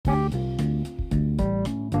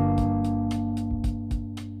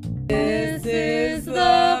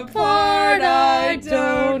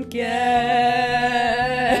Hello!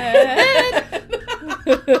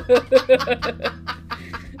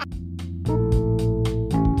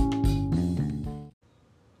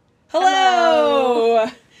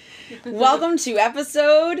 Welcome to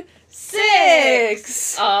episode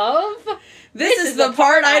 6 of This is the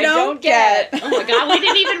part I don't get. Oh my god, we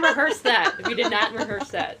didn't even rehearse that. We did not rehearse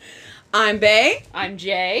that. I'm Bae. I'm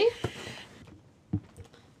Jay.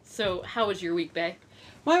 So, how was your week, Bae?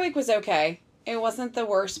 My week was okay. It wasn't the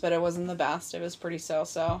worst, but it wasn't the best. It was pretty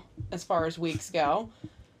so-so as far as weeks go.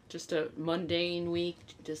 Just a mundane week,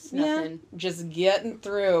 just nothing. Yeah, just getting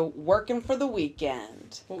through, working for the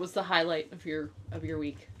weekend. What was the highlight of your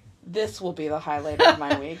week? This will be the highlight of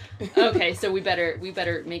my week. Okay, so we better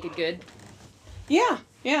make it good. Yeah.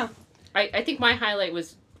 I think my highlight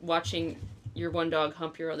was watching your one dog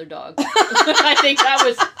hump your other dog. I think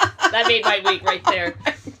that made my week right there.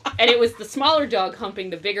 And it was the smaller dog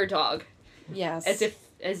humping the bigger dog. Yes.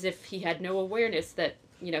 As if he had no awareness that,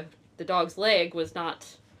 the dog's leg was not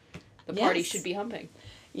the party should be humping.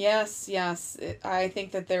 Yes. I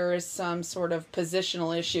think that there is some sort of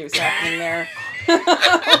positional issues happening there.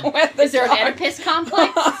 Is there an Oedipus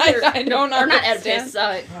complex? I don't Or not understand.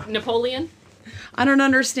 Oedipus, Napoleon? I don't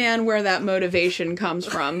understand where that motivation comes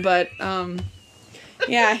from, but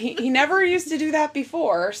yeah, he never used to do that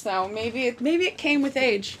before, so maybe it came with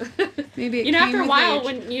age. Maybe it came after a with while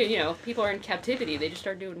age. when people are in captivity, they just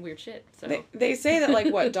start doing weird shit. So they say that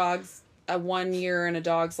like dogs 1 year in a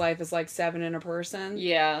dog's life is like 7 in a person.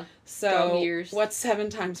 Yeah. So dog years. What's 7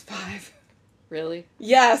 times 5? Really?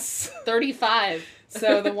 Yes. 35.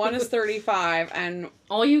 So the one is 35, and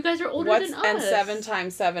all you guys are older than us. And 7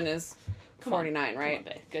 times 7 is 49, right?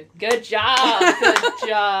 Come on, babe. Good job. Good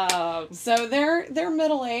job. So they're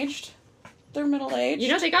middle-aged. They're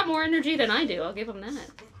middle-aged. They got more energy than I do. I'll give them that.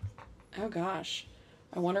 Oh gosh.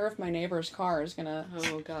 I wonder if my neighbor's car is gonna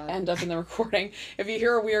end up in the recording. If you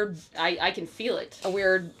hear a weird... I can feel it. A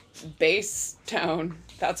weird bass tone.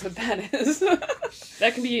 That's what that is.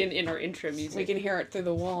 That can be in our intro music. We can hear it through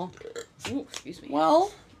the wall. Ooh, excuse me.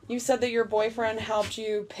 Well, you said that your boyfriend helped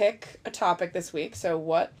you pick a topic this week, so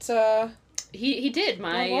what... He did.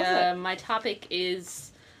 What was it? My topic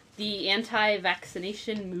is the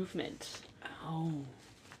anti-vaccination movement. Oh.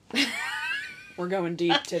 We're going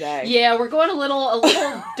deep today. Yeah, we're going a little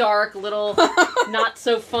dark, a little not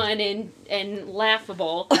so fun and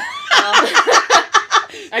laughable.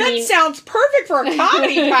 That sounds perfect for a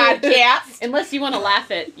comedy podcast. Unless you want to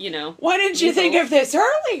laugh at, Why didn't you think of this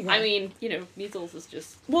earlier? I mean, measles is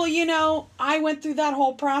just... Well, I went through that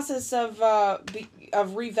whole process of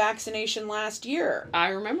revaccination last year. I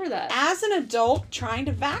remember that. As an adult trying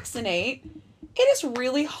to vaccinate, it is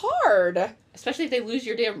really hard. Especially if they lose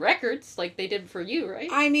your damn records, like they did for you, right?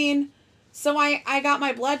 I mean, so I got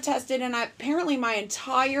my blood tested, and apparently my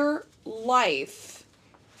entire life,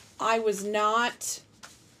 I was not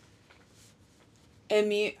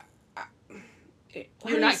immune.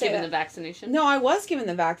 You're not given the vaccination? No, I was given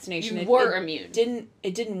the vaccination. You were immune.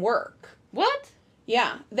 It didn't work. What?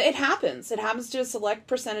 Yeah, it happens. It happens to a select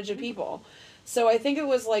percentage of people. So I think it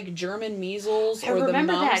was like German measles or the mumps. I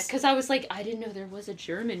remember that because I was like, I didn't know there was a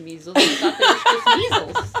German measles. I thought there was just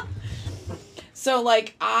measles. So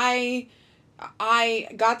like I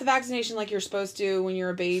got the vaccination like you're supposed to when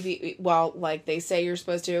you're a baby. Well, like they say you're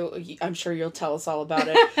supposed to. I'm sure you'll tell us all about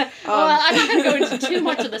it. Well, I'm not going to go into too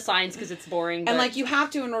much of the science because it's boring. And like you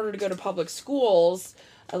have to in order to go to public schools.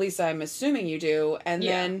 At least I'm assuming you do. And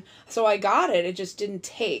then so I got it. It just didn't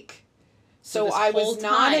take. So I was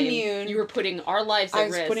not immune. You were putting our lives at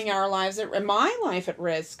risk. I was putting our lives my life at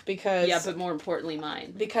risk because... Yeah, but more importantly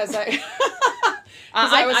mine. Because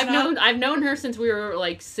I've known her since we were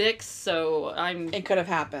like 6, so I'm... It could have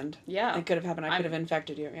happened. Yeah. It could have happened. I could have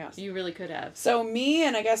infected you, yes. You really could have. So me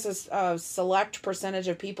and I guess a select percentage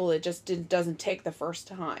of people, it just doesn't take the first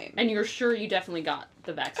time. And you're sure you definitely got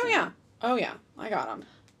the vaccine? Oh yeah. I got them.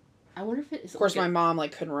 I wonder if it is... Of course, my mom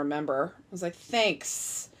couldn't remember. I was like,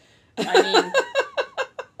 thanks. I mean,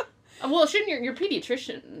 well, shouldn't your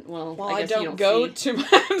pediatrician? Well, I guess don't you don't go see. to.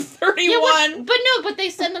 I'm 31. Yeah, but they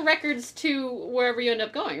send the records to wherever you end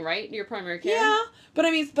up going, right? Your primary care. Yeah, but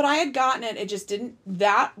I had gotten it. It just didn't.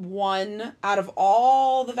 That one out of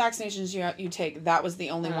all the vaccinations you take, that was the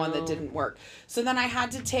only one that didn't work. So then I had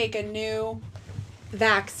to take a new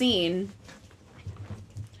vaccine.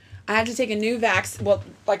 I had to take a new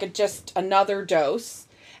just another dose.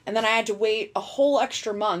 And then I had to wait a whole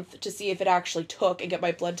extra month to see if it actually took and get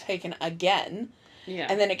my blood taken again. Yeah.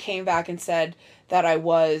 And then it came back and said that I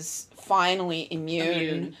was finally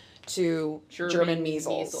immune to German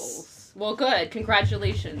measles. Well, good.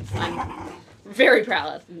 Congratulations. I'm very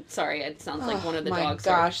proud. Sorry, it sounds like one of the my dogs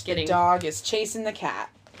gosh, are getting... the dog is chasing the cat.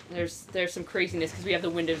 There's some craziness because we have the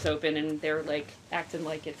windows open and they're like acting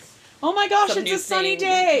like it's... Oh my gosh, some it's new a sunny thing.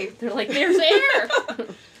 day. They're like, there's air.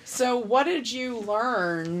 So what did you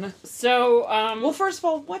learn? So, Well, first of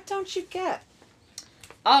all, what don't you get?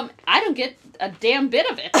 I don't get a damn bit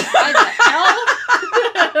of it. Why the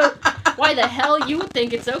hell? Why the hell you would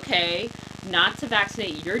think it's okay not to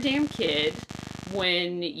vaccinate your damn kid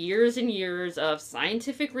when years and years of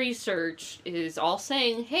scientific research is all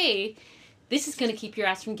saying, hey, this is going to keep your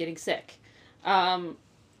ass from getting sick. So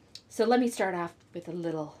let me start off with a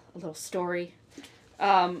little story.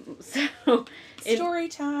 Story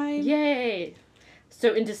time. Yay!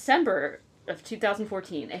 So in December of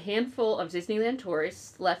 2014, a handful of Disneyland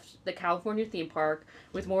tourists left the California theme park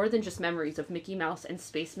with more than just memories of Mickey Mouse and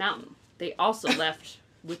Space Mountain. They also left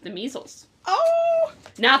with the measles. Oh!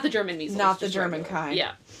 Not the German measles. Not the just German regular. kind.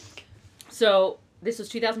 Yeah. So this was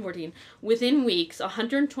 2014. Within weeks,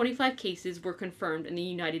 125 cases were confirmed in the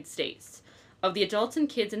United States. Of the adults and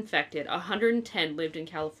kids infected, 110 lived in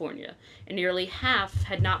California, and nearly half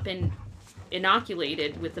had not been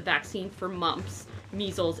inoculated with the vaccine for mumps,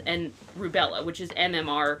 measles, and rubella, which is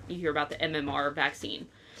MMR. You hear about the MMR vaccine.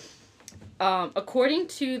 According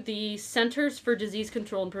to the Centers for Disease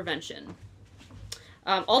Control and Prevention,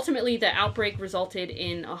 ultimately the outbreak resulted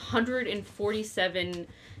in 147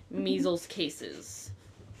 measles cases.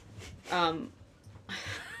 Are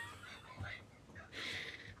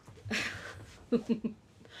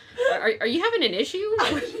you having an issue? I'm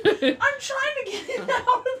trying to get it out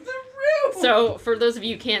of the room. So, for those of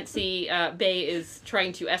you who can't see, Bae is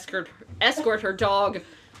trying to escort her dog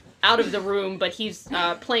out of the room, but he's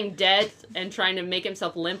playing dead and trying to make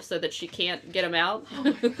himself limp so that she can't get him out.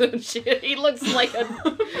 He looks like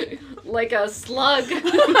a slug.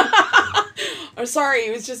 I'm sorry,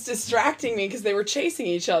 he was just distracting me because they were chasing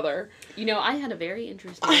each other. You know, I had a very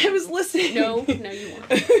interesting... I was listening. No, you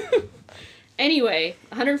weren't. Anyway,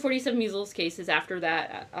 147 measles cases after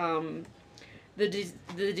that.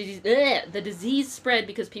 The disease spread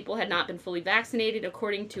because people had not been fully vaccinated,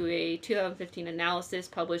 according to a 2015 analysis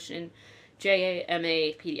published in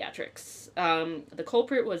JAMA Pediatrics. The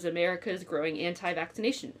culprit was America's growing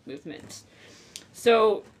anti-vaccination movement.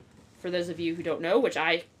 So, for those of you who don't know, which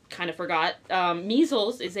I kind of forgot,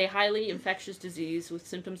 measles is a highly infectious disease with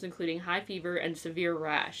symptoms including high fever and severe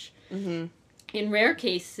rash. Mm-hmm. In rare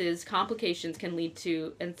cases, complications can lead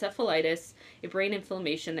to encephalitis, a brain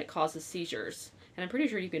inflammation that causes seizures. And I'm pretty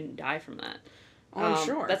sure you can die from that. Oh, I'm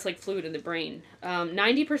sure. That's like fluid in the brain.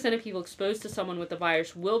 90% of people exposed to someone with the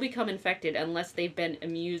virus will become infected unless they've been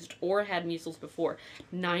amused or had measles before.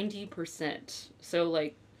 90%.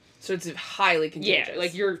 So it's highly contagious. Yeah,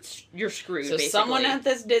 like you're screwed. So basically. Someone at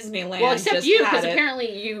this Disneyland. Well, except just you, had because it.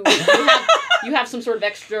 apparently you have some sort of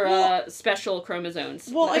extra special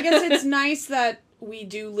chromosomes. Well, I guess it's nice that we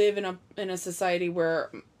do live in a society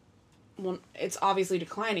where, well, it's obviously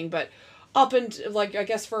declining, but up and I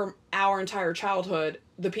guess for our entire childhood,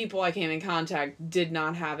 the people I came in contact did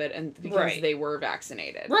not have it, and because they were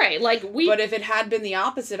vaccinated. Right, But if it had been the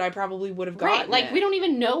opposite, I probably would have gotten it. We don't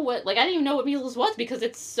even know what... I didn't even know what measles was because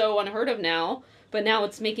it's so unheard of now. But now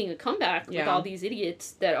it's making a comeback with all these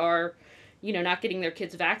idiots that are, not getting their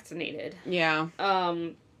kids vaccinated. Yeah.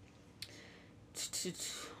 So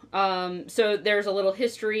there's a little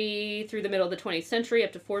history through the middle of the 20th century.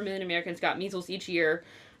 Up to 4 million Americans got measles each year.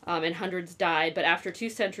 And hundreds died. But after 2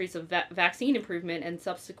 centuries of vaccine improvement and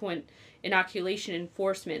subsequent inoculation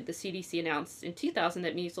enforcement, the CDC announced in 2000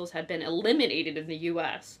 that measles had been eliminated in the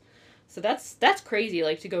U.S. So that's crazy,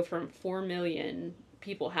 to go from 4 million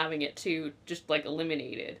people having it to just,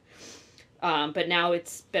 eliminated. But now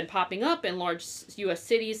it's been popping up in large U.S.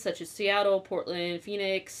 cities such as Seattle, Portland,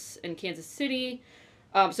 Phoenix, and Kansas City.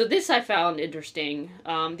 So this I found interesting.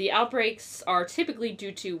 The outbreaks are typically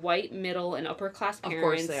due to white, middle, and upper class parents. Of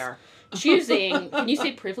course they are. Choosing, can you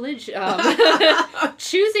say privilege?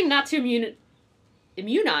 Choosing not to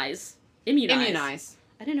immunize. I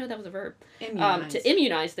didn't know that was a verb. To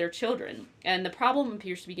immunize their children. And the problem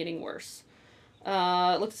appears to be getting worse.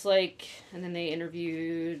 It looks like, and then they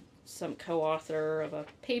interviewed some co-author of a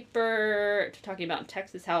paper talking about in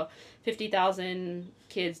Texas how 50,000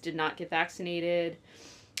 kids did not get vaccinated.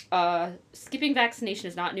 Skipping vaccination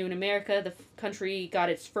is not new in America. The country got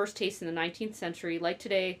its first taste in the 19th century. Like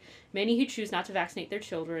today, many who choose not to vaccinate their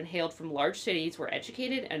children hailed from large cities, were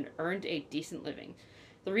educated, and earned a decent living.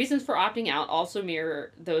 The reasons for opting out also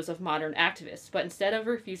mirror those of modern activists, but instead of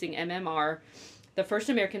refusing MMR, the first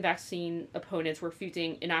American vaccine opponents were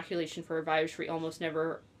refusing inoculation for a virus we almost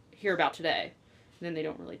never hear about today. And then they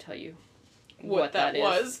don't really tell you what that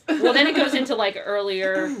was. Well, then it goes into like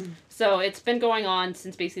earlier. So it's been going on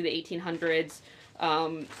since basically the 1800s.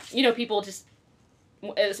 People just,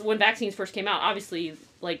 when vaccines first came out, obviously,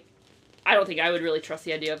 like, I don't think I would really trust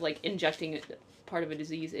the idea of like injecting part of a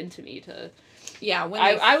disease into me to. Yeah, when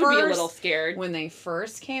I would be a little scared when they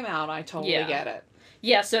first came out. I totally get it.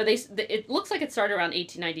 Yeah, so it looks like it started around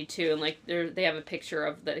 1892, and like they have a picture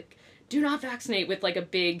of the "do not vaccinate" with like a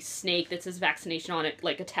big snake that says vaccination on it,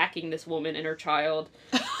 like attacking this woman and her child.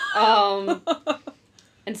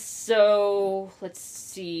 And so let's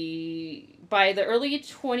see. By the early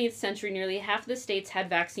 20th century, nearly half of the states had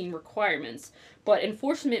vaccine requirements, but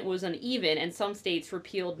enforcement was uneven, and some states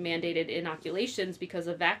repealed mandated inoculations because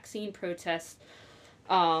of vaccine protests.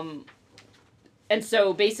 And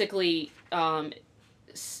so basically,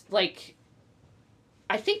 like,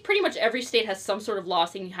 I think pretty much every state has some sort of law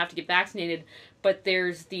saying you have to get vaccinated, but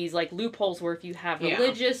there's these like loopholes where if you have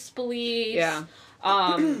religious beliefs,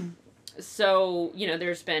 so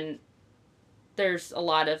there's a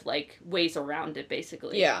lot of like ways around it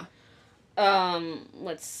basically. Yeah.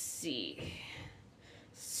 Let's see.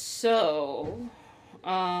 So,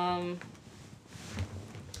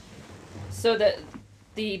 so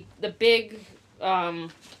the big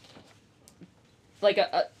like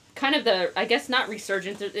a kind of the, I guess not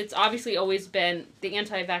resurgence, it's obviously always been, the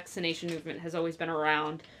anti-vaccination movement has always been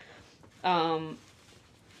around,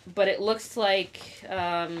 but it looks like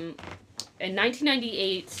in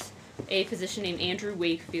 1998 a physician named Andrew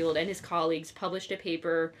Wakefield and his colleagues published a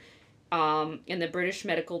paper in the British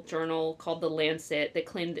medical journal called The Lancet that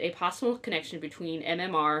claimed a possible connection between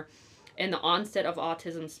MMR and the onset of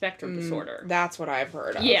autism spectrum disorder. That's what I've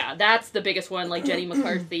heard of. Yeah, that's the biggest one. Like Jenny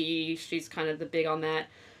McCarthy, she's kind of the big on that.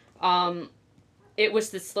 It was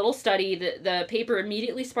this little study. The paper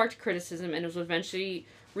immediately sparked criticism and was eventually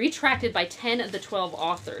retracted by 10 of the 12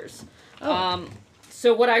 authors. Oh.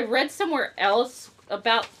 So what I read somewhere else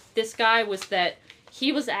about this guy was that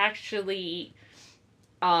he was actually,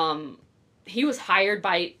 he was hired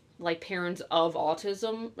by like parents of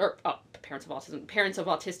autism, or parents of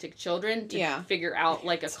autistic children to figure out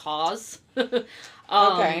like a cause.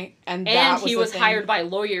 Okay. And he was hired by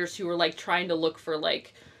lawyers who were like trying to look for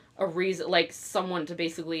like a reason, like someone to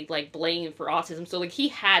basically like blame for autism. So like he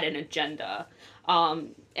had an agenda.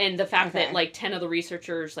 And the fact that like 10 of the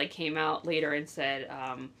researchers like came out later and said,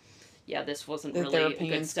 yeah, this wasn't really a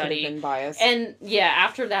good study. Been biased. And yeah,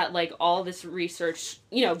 after that, like all this research,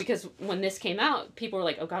 because when this came out, people were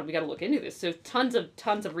like, oh God, we got to look into this. So tons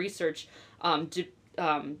of research debunked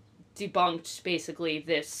basically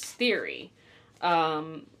this theory.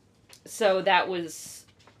 So that was,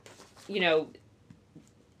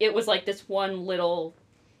 it was like this one little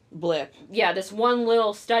blip. Yeah, this one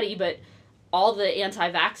little study, but all the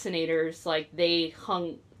anti-vaccinators, like they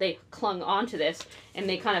clung onto this, and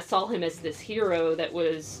they kind of saw him as this hero that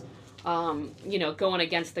was, going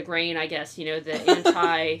against the grain, I guess, the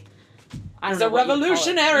anti... He's a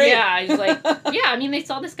revolutionary! Yeah, he's like, they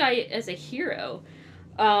saw this guy as a hero.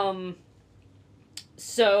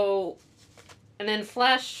 So, and then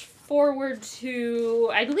flash forward to,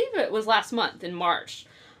 I believe it was last month, in March.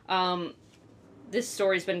 This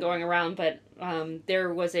story's been going around, but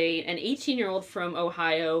there was an 18-year-old from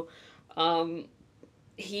Ohio.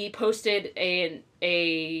 He posted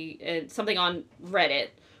something on Reddit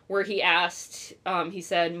where he asked, he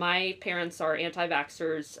said, my parents are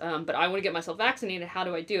anti-vaxxers, but I want to get myself vaccinated. How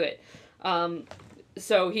do I do it?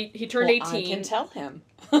 So he turned 18. I can tell him.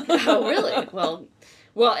 Oh, really?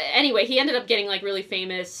 Well, anyway, he ended up getting like really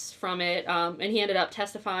famous from it, and he ended up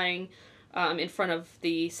testifying in front of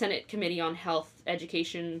the Senate Committee on Health,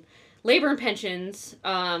 Education, Labor and Pensions,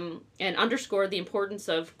 and underscored the importance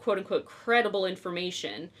of quote-unquote credible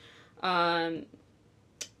information.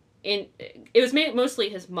 It was mostly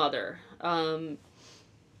his mother, and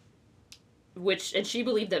she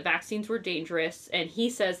believed that vaccines were dangerous, and he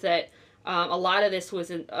says that a lot of this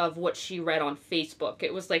was of what she read on Facebook.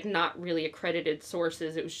 It was like not really accredited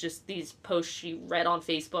sources. It was just these posts she read on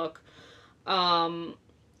Facebook.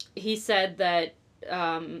 He said that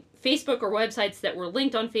Facebook or websites that were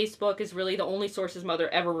linked on Facebook is really the only source his mother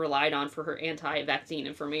ever relied on for her anti-vaccine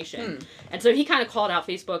information. And so he kind of called out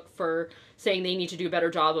Facebook for saying they need to do a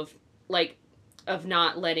better job of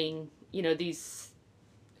not letting,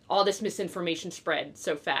 all this misinformation spread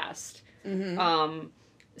so fast. Mm-hmm.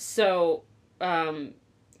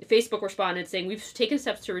 Facebook responded saying, we've taken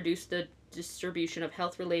steps to reduce the distribution of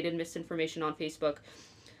health-related misinformation on Facebook,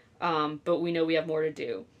 but we know we have more to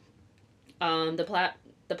do.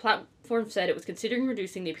 The platform said it was considering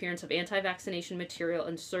reducing the appearance of anti-vaccination material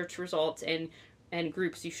in search results and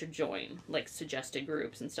groups you should join, like suggested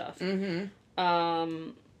groups and stuff. Mm-hmm.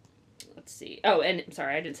 Let's see. Oh, and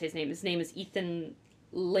sorry, I didn't say his name. His name is Ethan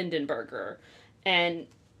Lindenberger. And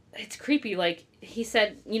it's creepy. Like, he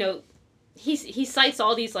said, he cites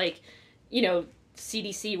all these, like,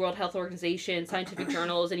 CDC, World Health Organization, scientific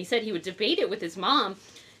journals, and he said he would debate it with his mom.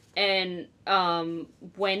 And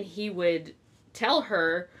when he would tell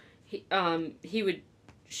her, she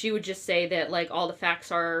would just say that, like, all the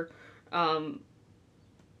facts are,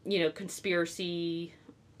 conspiracy.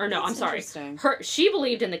 Or no, I'm sorry. She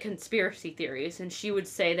believed in the conspiracy theories, and she would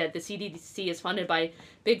say that the CDC is funded by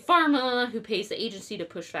Big Pharma, who pays the agency to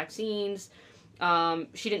push vaccines.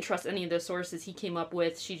 She didn't trust any of the sources he came up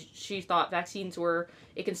with. She thought vaccines were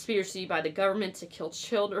a conspiracy by the government to kill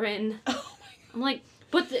children. Oh my God. I'm like,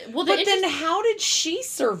 but then how did she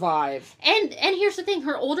survive? And here's the thing: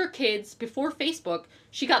 her older kids, before Facebook,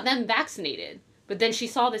 she got them vaccinated. But then she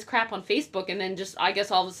saw this crap on Facebook, and then just, I guess,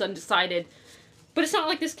 all of a sudden decided. But it's not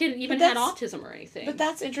like this kid even had autism or anything. But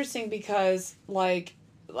that's interesting because, like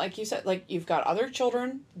you said, like, you've got other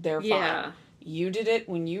children, they're fine. You did it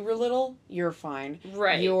when you were little, you're fine.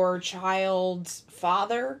 Right. Your child's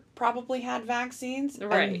father probably had vaccines,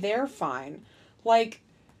 and they're fine. Like,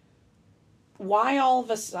 why all of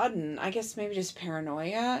a sudden? I guess maybe just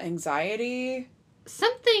paranoia, anxiety.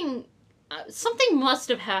 Something must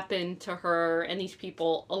have happened to her and these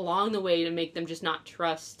people along the way to make them just not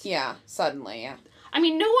trust. Yeah, suddenly, yeah. I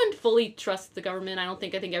mean, no one fully trusts the government. I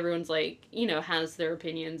think everyone's, like, has their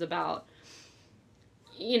opinions about,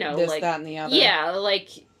 this, like, that, and the other. Yeah, like,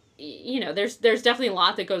 there's definitely a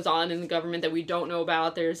lot that goes on in the government that we don't know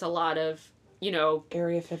about. There's a lot of,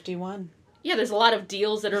 Area 51. Yeah, there's a lot of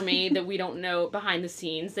deals that are made that we don't know behind the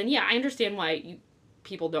scenes. And yeah, I understand why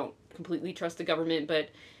people don't completely trust the government, but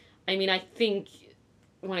I mean, I think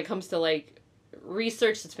when it comes to, like,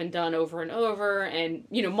 research that's been done over and over and,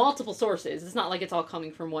 multiple sources, it's not like it's all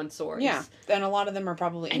coming from one source. Yeah, and a lot of them are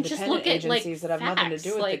probably independent agencies that have nothing to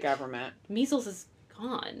do with the government. Measles is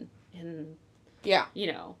gone. And, yeah.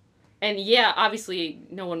 And yeah, obviously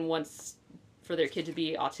no one wants for their kid to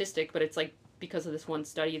be autistic, but it's, like, because of this one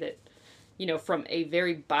study that, from a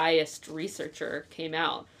very biased researcher came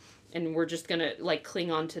out. And we're just going to, like,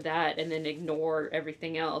 cling on to that and then ignore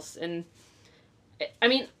everything else. And, I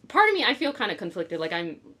mean, part of me, I feel kind of conflicted. Like,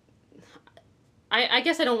 I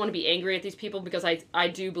guess I don't want to be angry at these people because I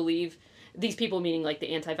do believe, these people meaning, like,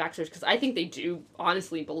 the anti-vaxxers, because I think they do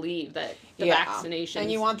honestly believe that the vaccinations... And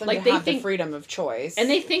you want them to have the freedom of choice. And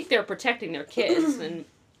they think they're protecting their kids. And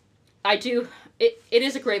I do... It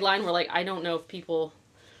is a great line where, like, I don't know if people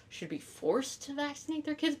should be forced to vaccinate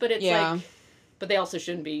their kids, but it's like... But they also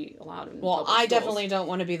shouldn't be allowed in public schools. Definitely don't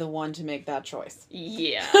want to be the one to make that choice.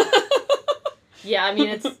 Yeah. Yeah, I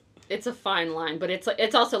mean, it's a fine line, but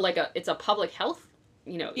it's also like it's a public health,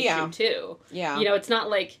 issue too. Yeah. It's not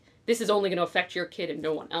like this is only going to affect your kid and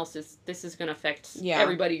no one else's. This is going to affect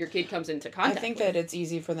everybody your kid comes into contact with. I think that it's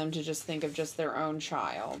easy for them to just think of just their own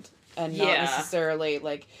child and not necessarily,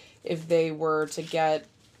 like, if they were to get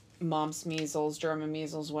mumps, measles, German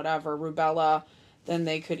measles, whatever, rubella, then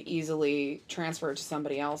they could easily transfer it to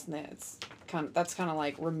somebody else, and that's kind of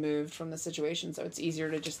like removed from the situation. So it's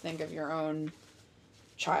easier to just think of your own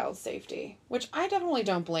child's safety, which I definitely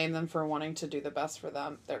don't blame them for wanting to do the best for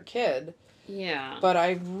their kid. Yeah. But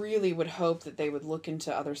I really would hope that they would look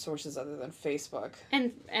into other sources other than Facebook.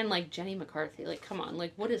 And like Jenny McCarthy, like, come on,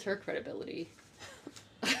 like, what is her credibility?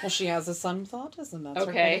 Well, she has a son with autism. That's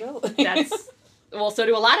her credibility. Well, so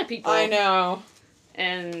do a lot of people. I know.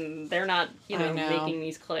 And they're not, making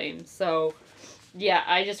these claims. So, yeah,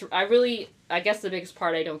 I guess the biggest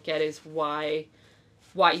part I don't get is why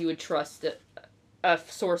you would trust a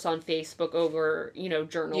source on Facebook over,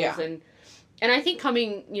 journals. Yeah. And I think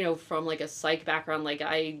coming, from, like, a psych background, like,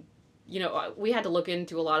 we had to look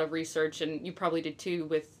into a lot of research, and you probably did too,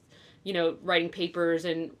 with, writing papers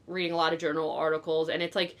and reading a lot of journal articles. And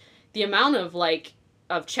it's, like, the amount of, like,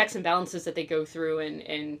 of checks and balances that they go through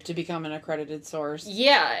and to become an accredited source.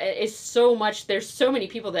 Yeah, it's so much. There's so many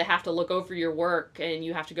people that have to look over your work, and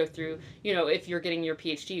you have to go through, if you're getting your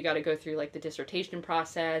PhD, you got to go through, like, the dissertation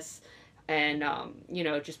process, and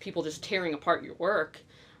just people just tearing apart your work.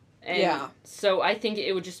 And so I think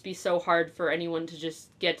it would just be so hard for anyone to just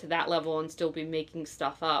get to that level and still be making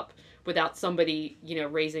stuff up without somebody,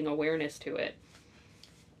 raising awareness to it.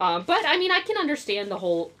 But I mean, I can understand the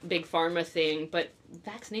whole big pharma thing, but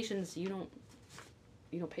vaccinations, you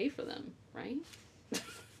don't pay for them, right?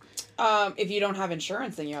 If you don't have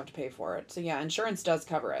insurance, then you have to pay for it. So yeah, insurance does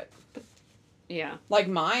cover it. Yeah. Like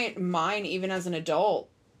mine, even as an adult,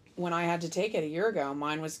 when I had to take it a year ago,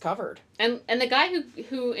 mine was covered. And the guy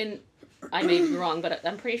who I may be wrong, but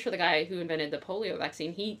I'm pretty sure the guy who invented the polio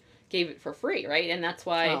vaccine, he gave it for free, right? And that's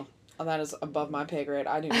why... Oh, that is above my pay grade.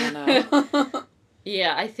 I do not know.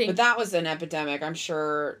 Yeah, I think... But that was an epidemic, I'm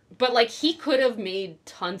sure. But, like, he could have made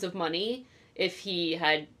tons of money if he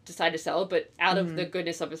had decided to sell it, but out of the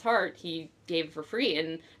goodness of his heart, he gave it for free.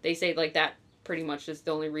 And they say, like, that pretty much is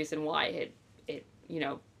the only reason why it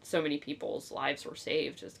so many people's lives were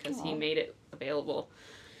saved, just because he made it available.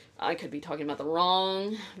 I could be talking about the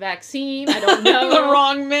wrong vaccine. I don't know. The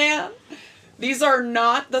wrong man. These are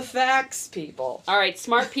not the facts, people. All right,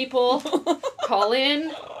 smart people, call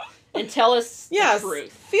in and tell us the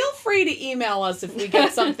truth. Feel free to email us if we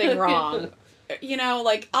get something wrong.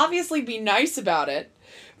 Like, obviously be nice about it,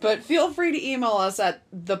 but feel free to email us at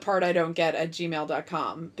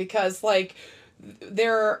thepartidon'tget@gmail.com, because, like,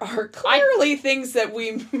 there are clearly things that we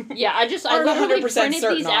I literally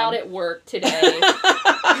printed these out at work today, and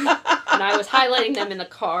I was highlighting them in the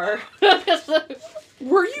car.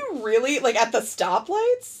 Were you really, like, at the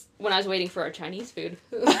stoplights? When I was waiting for our Chinese food.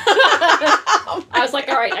 I was like,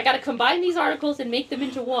 all right, I gotta combine these articles and make them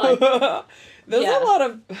into one. There's a lot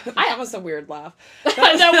of... That was a weird laugh. That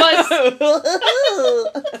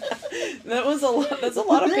was a lot. That's a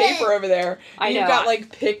lot of paper over there. You've got,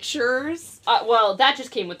 like, pictures. Well, that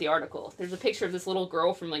just came with the article. There's a picture of this little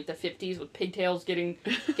girl from, like, the 50s with pigtails getting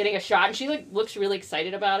a shot, and she, like, looks really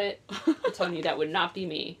excited about it. I'm telling you, that would not be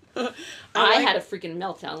me. I had a freaking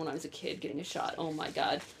meltdown when I was a kid getting a shot. Oh, my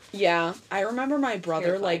God. Yeah. I remember my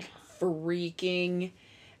brother, like, freaking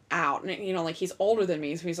out. And, like, he's older than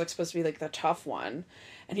me, so he's, like, supposed to be, like, the tough one.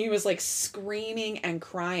 And he was, like, screaming and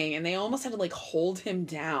crying, and they almost had to, like, hold him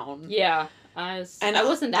down. Yeah. I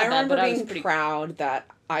wasn't that bad, but I was pretty proud that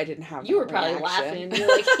I didn't have You were probably laughing. You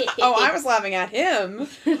were like, oh, I was laughing at him.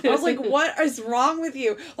 I was like, what is wrong with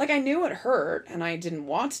you? Like, I knew it hurt, and I didn't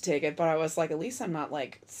want to take it, but I was like, at least I'm not,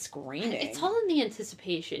 like, screaming. It's all in the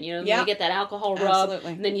anticipation, They get that alcohol rub,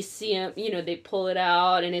 and then you see them, they pull it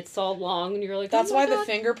out, and it's all long, and you're like, that's why the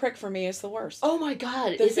finger prick for me is the worst. Oh, my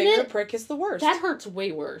God. The finger prick is the worst. That hurts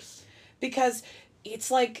way worse. Because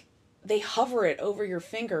it's like they hover it over your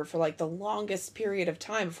finger for, like, the longest period of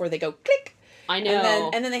time before they go click. I know.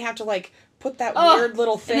 And then they have to, like, put that weird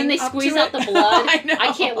little thing and then they up squeeze to out it. the blood. I know.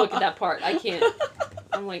 I can't look at that part. I can't.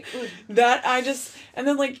 I'm like, ugh. And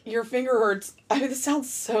then, like, your finger hurts. I mean, this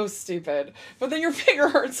sounds so stupid, but then your finger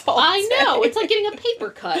hurts all I day. know. It's like getting a paper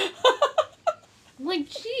cut. I'm like,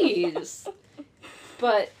 jeez.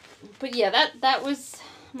 But yeah, that was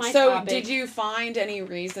my topic. Did you find any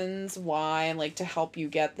reasons why, like, to help you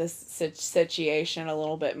get this situation a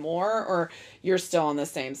little bit more, or you're still on the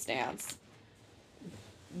same stance?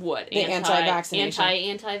 What? The anti-vaccination.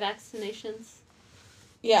 Anti-vaccinations?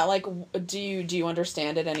 Yeah, like, do you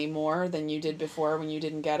understand it any more than you did before when you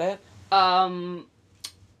didn't get it? I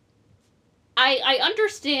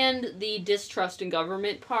understand the distrust in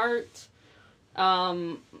government part,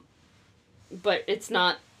 but it's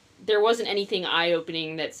not... There wasn't anything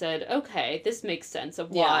eye-opening that said, okay, this makes sense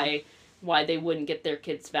of why they wouldn't get their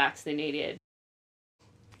kids vaccinated.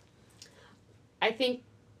 I think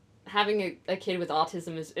having a kid with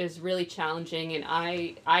autism is really challenging, and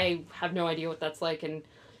I have no idea what that's like,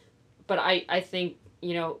 but I think,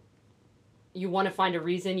 you want to find a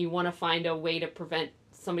reason, you want to find a way to prevent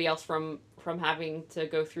somebody else from having to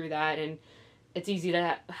go through that, and it's easy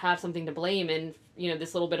to have something to blame, and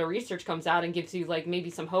this little bit of research comes out and gives you, like, maybe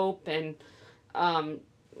some hope, and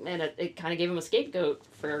it kind of gave him a scapegoat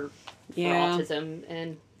for autism,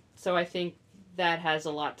 and so I think that has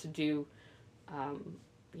a lot to do,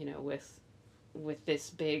 with this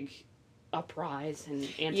big uprise and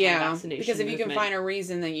anti-vaccination because if you movement. can find a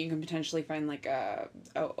reason, then you can potentially find, like, a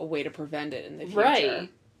way to prevent it in the future.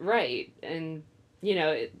 Right, and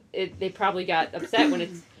they probably got upset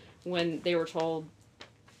when they were told,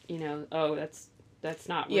 oh, that's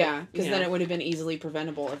not real. Yeah, because then it would have been easily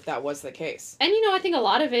preventable if that was the case. And, I think a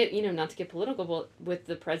lot of it, not to get political, but with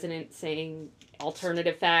the president saying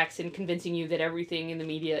alternative facts and convincing you that everything in the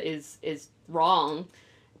media is wrong,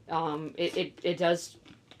 it does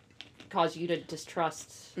cause you to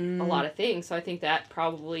distrust a lot of things. So I think that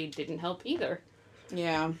probably didn't help either.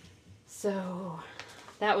 Yeah. So...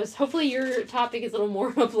 That was, hopefully your topic is a little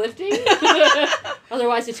more uplifting.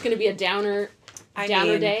 Otherwise, it's going to be a downer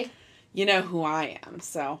day. You know who I am,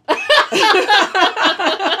 so.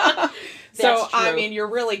 So, I mean, you're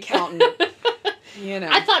really counting,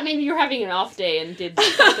 I thought maybe you were having an off day and did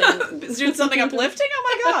something. Doing something uplifting?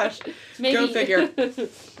 Oh my gosh. Maybe. Go figure.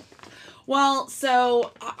 Well,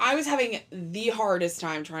 so I was having the hardest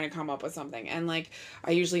time trying to come up with something, and, like,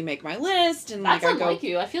 I usually make my list, and, like, I go.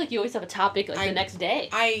 You. I feel like you always have a topic the next day.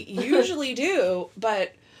 I usually do,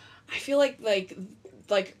 but I feel like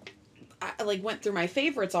I like went through my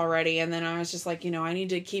favorites already, and then I was just like, I need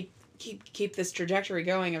to keep this trajectory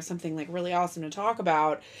going of something like really awesome to talk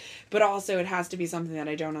about, but also it has to be something that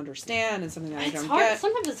I don't understand and something that I don't get.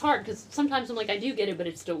 Sometimes it's hard because sometimes I'm like, I do get it, but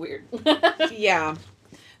it's still weird. Yeah.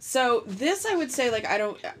 So this, I would say, like,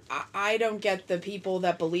 I don't get the people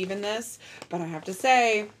that believe in this, but I have to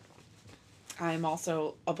say, I'm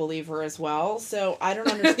also a believer as well. So I don't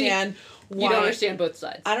understand why. You don't understand both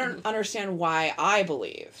sides. I don't understand why I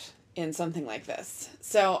believe in something like this.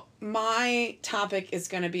 So my topic is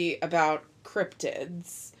going to be about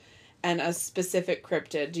cryptids and a specific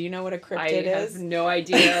cryptid. Do you know what a cryptid is? I have no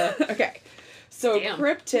idea. Okay. So a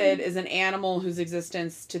cryptid is an animal whose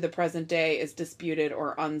existence to the present day is disputed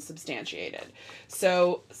or unsubstantiated.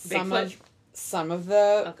 So some of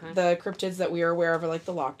the cryptids that we are aware of are like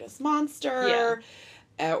the Loch Ness Monster,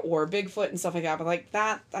 or Bigfoot and stuff like that. But like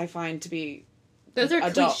that, I find to be those are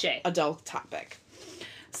cliche adult topic.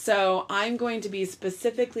 So I'm going to be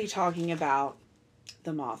specifically talking about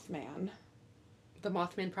the Mothman. The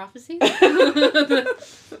Mothman Prophecy?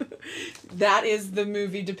 That is the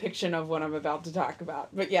movie depiction of what I'm about to talk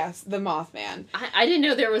about. But yes, the Mothman. I didn't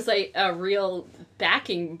know there was like a real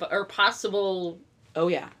backing or possible... Oh,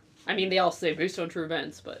 yeah. I mean, they all say based on true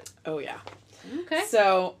events, but... Oh, yeah. Okay.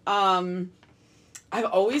 So, I've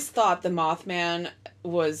always thought the Mothman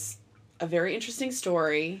was a very interesting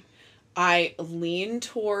story. I lean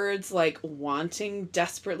towards, like, wanting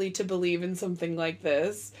desperately to believe in something like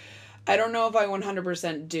this. I don't know if I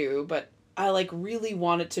 100% do, but I, like, really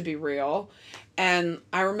want it to be real. And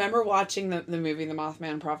I remember watching the movie The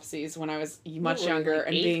Mothman Prophecies when I was much younger. Like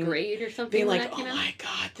and being grade or something being like, oh my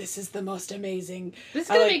God, this is the most amazing. This is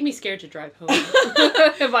going to make me scared to drive home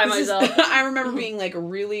by myself. I remember being, like,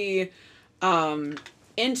 really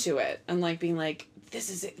into it and, like, being like, this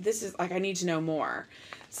is, like, I need to know more.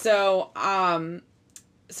 So the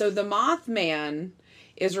Mothman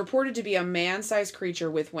is reported to be a man-sized creature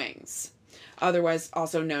with wings, otherwise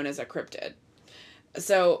also known as a cryptid.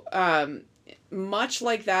 So, much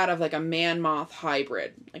like that of like a man-moth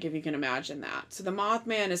hybrid, like if you can imagine that. So the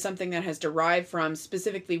Mothman is something that has derived from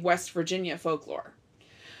specifically West Virginia folklore.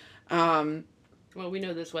 Well, we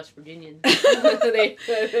know this West Virginian. And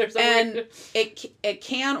it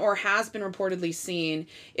can or has been reportedly seen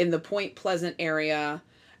in the Point Pleasant area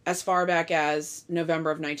as far back as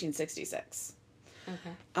November of 1966.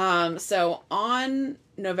 Okay. So on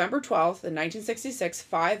November 12th in 1966,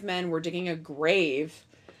 5 men were digging a grave,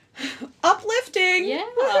 uplifting,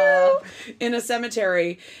 in a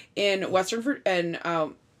cemetery in West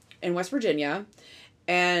Virginia,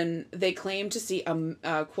 and they claimed to see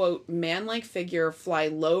a quote man-like figure fly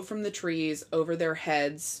low from the trees over their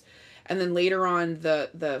heads, and then later on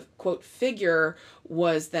the quote figure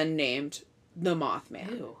was then named the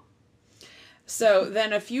Mothman. Ew. So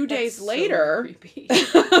then a few days later,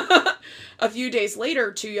 a few days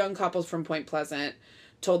later, 2 young couples from Point Pleasant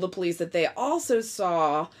told the police that they also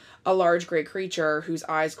saw a large gray creature whose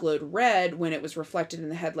eyes glowed red when it was reflected in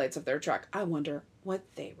the headlights of their truck. I wonder what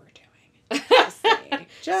they were doing.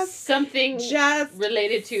 Just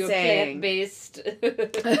related to saying. A plant-based.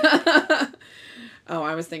 Oh,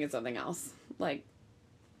 I was thinking something else. Like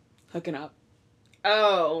hooking up.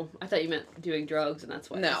 Oh, I thought you meant doing drugs, and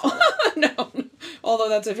that's why. No. No. Although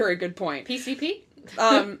that's a very good point. PCP?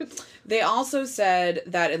 They also said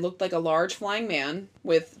that it looked like a large flying man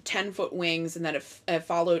with 10-foot wings, and that it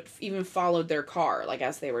followed their car, like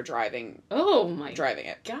as they were driving. Oh my driving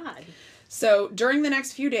it. God. So during the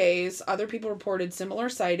next few days, other people reported similar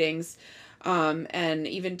sightings, and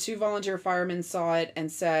even 2 volunteer firemen saw it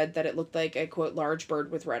and said that it looked like a quote large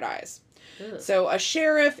bird with red eyes. So a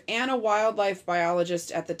sheriff and a wildlife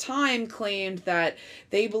biologist at the time claimed that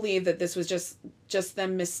they believed that this was just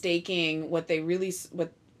them mistaking what they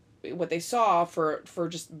saw for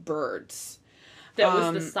just birds. That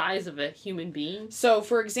was the size of a human being? So,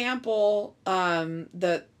 for example,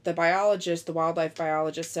 the wildlife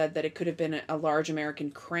biologist said that it could have been a large American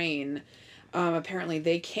crane. Apparently,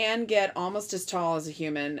 they can get almost as tall as a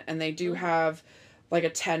human, and they do have like a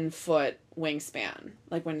 10-foot wingspan,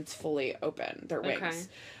 like when it's fully open, their wings.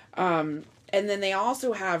 Okay. And then they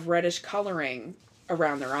also have reddish coloring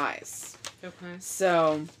around their eyes. Okay.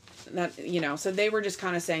 So that, so they were just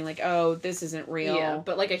kind of saying like, oh, this isn't real. Yeah,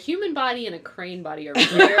 but like a human body and a crane body are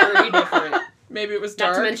very different. Maybe it was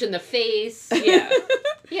dark. Not to mention the face. Yeah.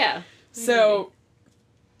 Yeah. So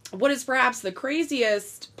what is perhaps the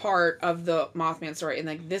craziest part of the Mothman story, and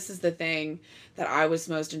like this is the thing that I was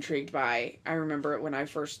most intrigued by, I remember when I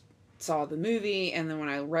first saw the movie and then when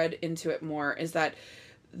I read into it more, is that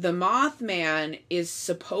the Mothman is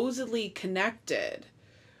supposedly connected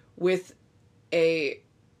with a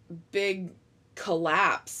big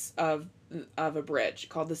collapse of a bridge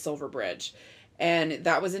called the Silver Bridge. And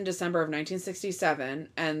that was in December of 1967,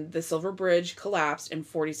 and the Silver Bridge collapsed and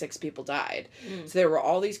 46 people died. So there were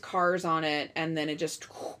all these cars on it, and then it just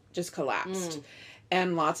collapsed.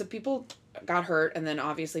 And lots of people got hurt, and then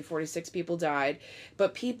obviously 46 people died.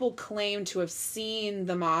 But people claim to have seen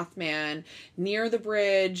the Mothman near the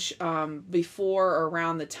bridge before or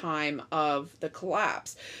around the time of the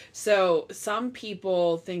collapse. So some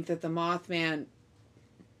people think that the Mothman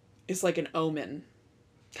is like an omen.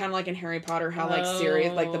 Kind of like in Harry Potter, how like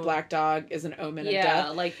Sirius, like the black dog is an omen of death.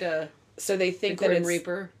 Yeah, like so they think the Grim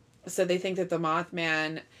Reaper. So they think that the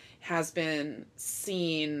Mothman has been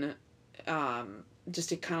seen just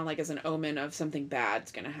to kind of like as an omen of something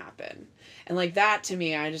bad's gonna happen. And like that to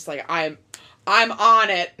me, I just like I'm on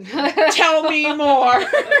it. Tell me more.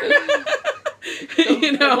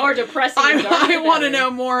 You know, the more depressing. I want to know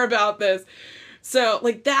more about this. So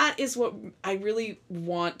like that is what I really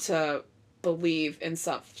want to believe in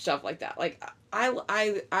stuff like that. Like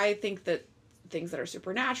I think that things that are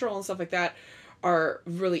supernatural and stuff like that are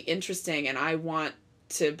really interesting, and I want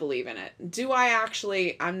to believe in it. Do I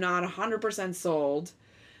actually? I'm not 100% sold,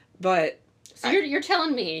 but so you're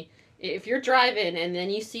telling me if you're driving and then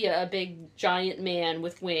you see a big giant man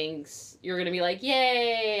with wings, you're gonna be like,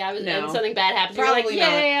 "Yay! And something bad happens." Probably you're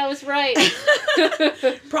like, "Yay! not. I was right."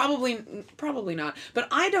 Probably not. But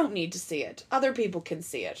I don't need to see it. Other people can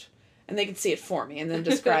see it. And they can see it for me and then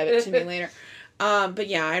describe it to me later. But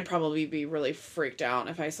yeah, I'd probably be really freaked out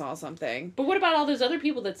if I saw something. But what about all those other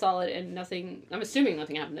people that saw it and nothing... I'm assuming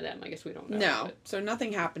nothing happened to them. I guess we don't know. No. But. So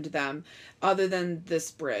nothing happened to them other than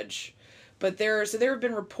this bridge. But there have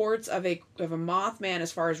been reports of a Mothman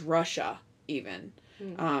as far as Russia, even,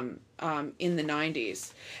 in the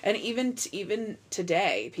 90s. And even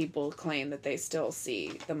today, people claim that they still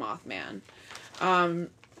see the Mothman.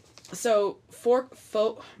 So, oh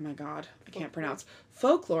my God, I can't pronounce.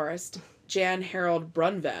 Folklorist Jan Harold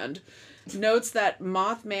Brunvand notes that the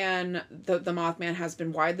Mothman has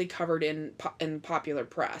been widely covered in popular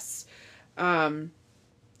press. And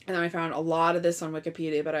I found a lot of this on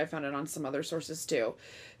Wikipedia, but I found it on some other sources too.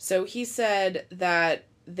 So he said that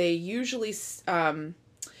they usually, the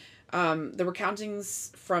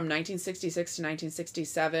recountings from 1966 to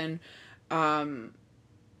 1967,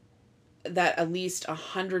 that at least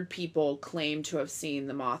 100 people claim to have seen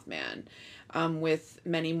the Mothman, with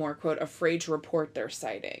many more, quote, afraid to report their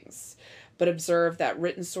sightings, but observed that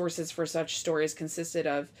written sources for such stories consisted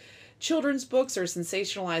of children's books or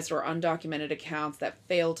sensationalized or undocumented accounts that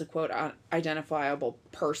fail to quote identifiable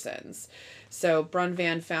persons. So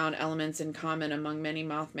Brunvand found elements in common among many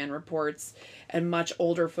Mothman reports, and much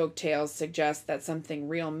older folk tales suggest that something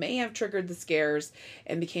real may have triggered the scares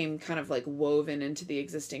and became kind of like woven into the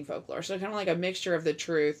existing folklore. So kind of like a mixture of the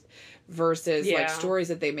truth versus like stories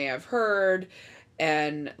that they may have heard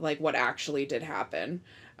and like what actually did happen,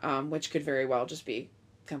 which could very well just be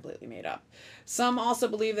completely made up. Some also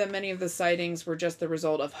believe that many of the sightings were just the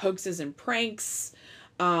result of hoaxes and pranks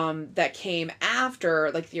that came after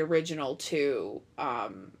like the original two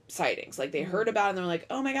sightings. Like they heard about it and they're like,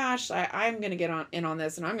 oh my gosh, I'm going to get in on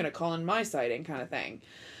this and I'm going to call in my sighting kind of thing.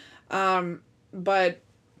 But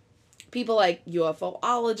people like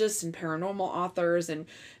UFOologists and paranormal authors, and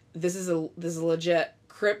this is a legit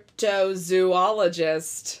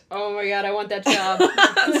cryptozoologist. Oh my God, I want that job.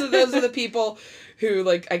 So those are the people who,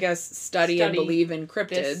 like, I guess, study and believe in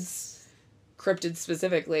cryptids. Cryptids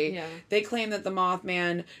specifically. Yeah. They claim that the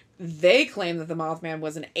Mothman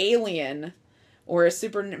was an alien or a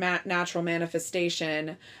supernatural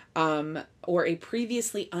manifestation, or a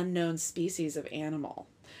previously unknown species of animal.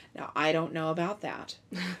 Now, I don't know about that,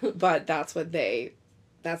 but that's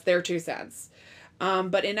their 2 cents.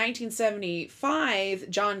 But in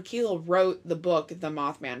 1975, John Keel wrote the book, The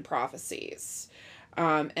Mothman Prophecies.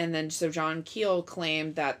 And then, so John Keel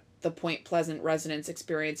claimed that the Point Pleasant residents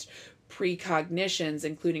experienced precognitions,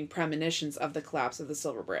 including premonitions of the collapse of the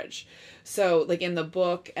Silver Bridge. So, like in the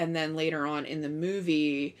book, and then later on in the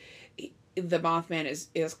movie, the Mothman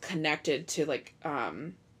is connected to like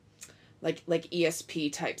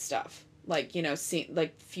ESP type stuff, like, you know,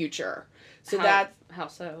 like future. So how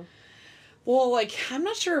so? Well, like, I'm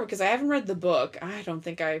not sure because I haven't read the book. I don't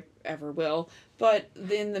think I ever will. But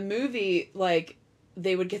in the movie, like,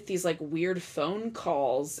 they would get these, like, weird phone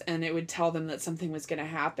calls and it would tell them that something was going to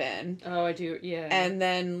happen. Oh, I do, yeah. And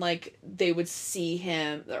then, like, they would see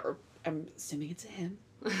him, or I'm assuming it's a him.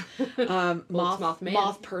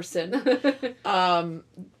 Moth person.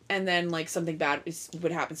 And then, like, something bad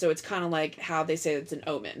would happen. So it's kind of like how they say it's an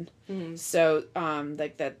omen. Mm-hmm. So,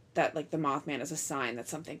 like, that like, the Mothman is a sign that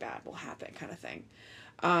something bad will happen kind of thing.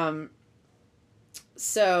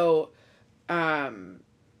 So, in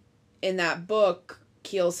that book,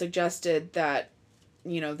 Keel suggested that,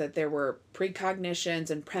 that there were precognitions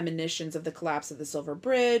and premonitions of the collapse of the Silver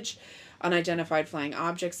Bridge, unidentified flying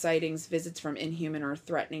object sightings, visits from inhuman or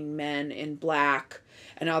threatening men in black,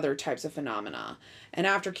 and other types of phenomena. And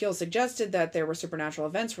after Keel suggested that there were supernatural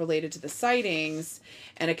events related to the sightings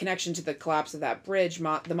and a connection to the collapse of that bridge, the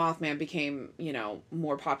Mothman became,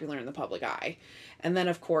 more popular in the public eye. And then,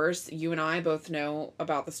 of course, you and I both know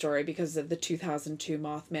about the story because of the 2002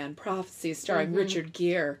 Mothman Prophecy starring Richard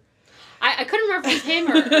Gere. I couldn't remember if it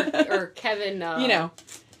was him or Kevin.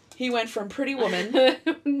 He went from Pretty Woman,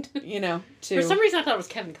 to... For some reason, I thought it was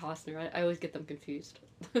Kevin Costner. I always get them confused.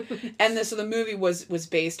 And so the movie was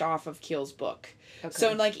based off of Keel's book. Okay.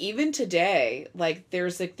 So, even today,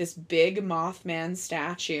 there's, this big Mothman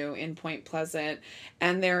statue in Point Pleasant,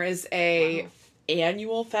 and there is a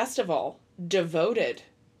annual festival devoted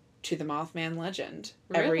to the Mothman legend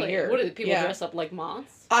every year. What do people dress up like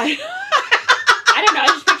moths? I don't know. I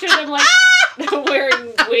just picture them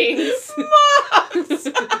wearing wings. Moths.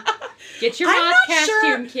 Get your moth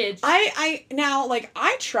costume, kids.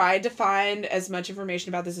 I tried to find as much information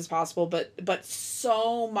about this as possible, but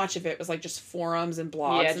so much of it was just forums and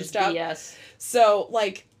blogs and stuff. BS. So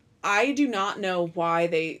I do not know why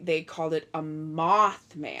they called it a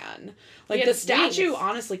Mothman. The statue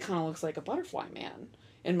honestly kind of looks like a butterfly man,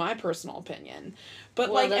 in my personal opinion.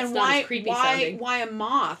 But and why a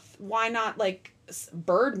moth? Why not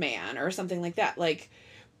Birdman or something like that?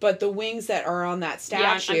 But the wings that are on that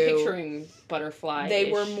statue, I'm picturing butterfly.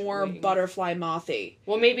 They were more wings. Butterfly mothy.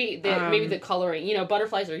 Well, maybe the coloring.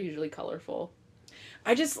 Butterflies are usually colorful.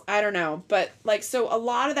 I don't know. But, so a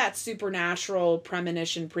lot of that supernatural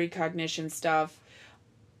premonition, precognition stuff,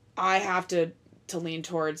 I have to lean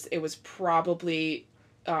towards it was probably,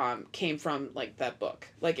 came from, that book.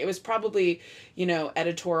 It was probably,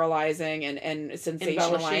 editorializing and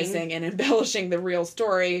sensationalizing and embellishing the real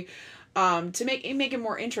story, to make it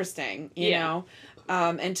more interesting, you know?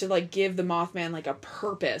 And to, give the Mothman, a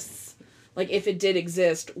purpose. If it did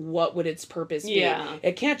exist, what would its purpose be? Yeah.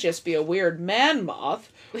 It can't just be a weird man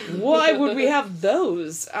moth. Why would we have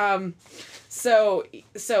those? So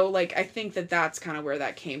I think that's kind of where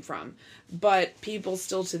that came from. But people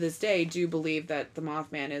still to this day do believe that the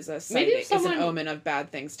Mothman is is an omen of bad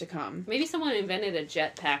things to come. Maybe someone invented a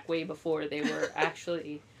jetpack way before they were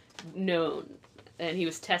actually known, and he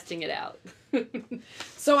was testing it out.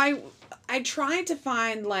 So I tried to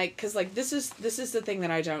find because this is the thing that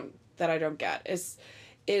I don't get is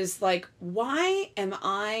why am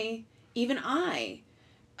I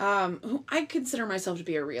who I consider myself to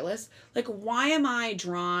be a realist, why am I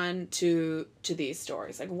drawn to these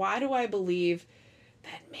stories? Why do I believe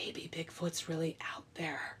that maybe Bigfoot's really out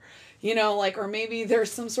there, or maybe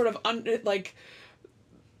there's some sort of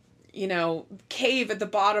cave at the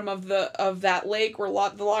bottom of that lake where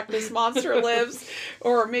the Loch Ness Monster lives,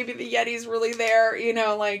 or maybe the Yeti's really there,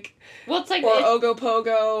 well, it's or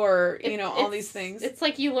Ogopogo, or all these things. It's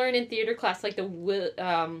you learn in theater class,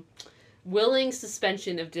 the willing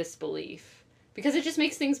suspension of disbelief, because it just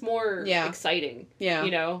makes things more exciting. Yeah,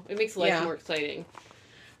 it makes life more exciting.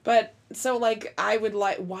 But so I would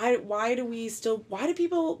why do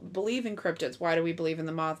people believe in cryptids? Why do we believe in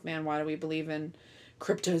the Mothman? Why do we believe in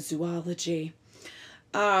cryptozoology?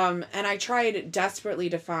 And I tried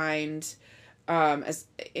desperately to find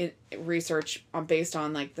research based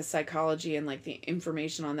on the psychology and the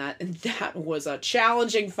information on that, and that was a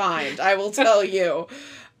challenging find, I will tell you.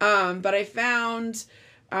 But I found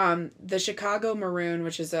the Chicago Maroon,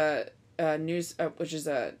 which is a news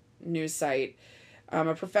site.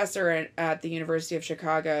 A professor at the University of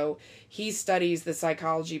Chicago, he studies the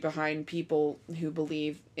psychology behind people who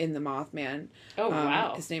believe in the Mothman. Oh,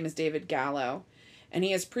 wow. His name is David Gallo. And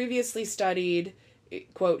he has previously studied,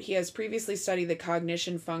 quote, the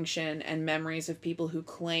cognition function and memories of people who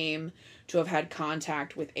claim to have had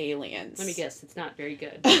contact with aliens. Let me guess, it's not very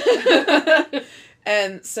good.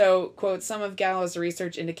 And so, quote, some of Gallo's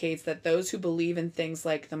research indicates that those who believe in things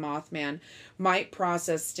like the Mothman might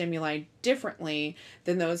process stimuli differently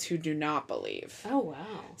than those who do not believe. Oh,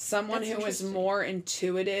 wow. Someone who is more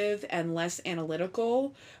intuitive and less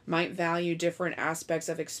analytical might value different aspects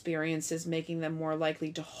of experiences, making them more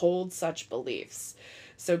likely to hold such beliefs.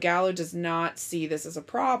 So Gallo does not see this as a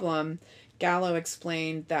problem. Gallo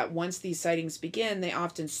explained that once these sightings begin, they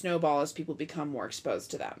often snowball as people become more exposed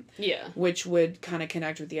to them. Yeah. Which would kind of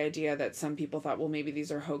connect with the idea that some people thought, well, maybe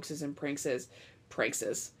these are hoaxes and prankses.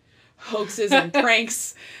 hoaxes and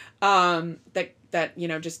pranks that you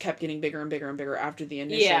know just kept getting bigger and bigger and bigger after the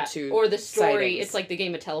initial two or the story sightings. It's like the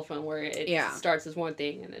game of telephone where it starts as one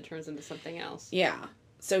thing and it turns into something else. Yeah.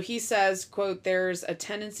 So he says, quote, there's a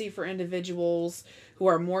tendency for individuals who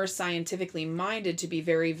are more scientifically minded to be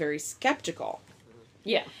very, very skeptical.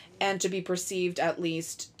 Yeah. And to be perceived, at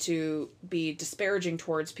least, to be disparaging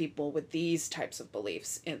towards people with these types of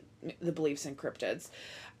beliefs, in the beliefs in cryptids.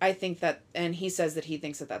 I think that, and he says that he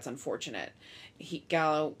thinks that that's unfortunate.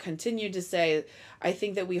 Gallo continued to say, I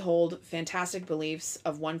think that we hold fantastic beliefs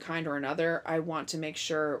of one kind or another. I want to make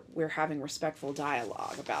sure we're having respectful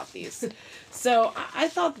dialogue about these. So I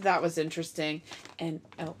thought that was interesting. And,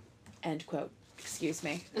 end quote. Excuse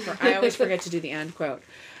me. I always forget to do the end quote.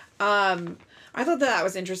 I thought that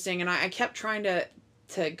was interesting, and I kept trying to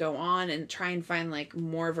go on and try and find, like,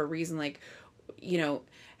 more of a reason, like, you know,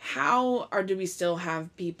 do we still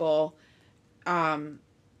have people who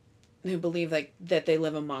believe, like, that they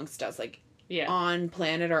live amongst us, like, on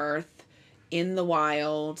planet Earth, in the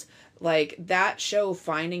wild. Like, that show,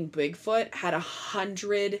 Finding Bigfoot, had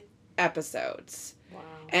 100 episodes. Wow.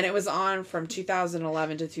 And it was on from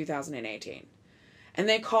 2011 to 2018. And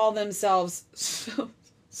they call themselves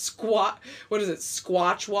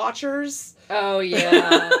Squatch Watchers? Oh,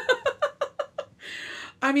 yeah.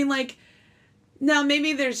 I mean, like, now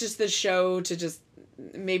maybe there's just the show to just,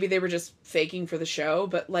 maybe they were just faking for the show,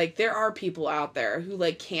 but, like, there are people out there who,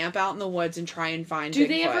 like, camp out in the woods and try and find Bigfoot. Do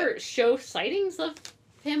they ever show sightings of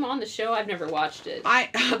him on the show? I've never watched it. But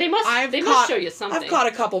they must show you something. I've caught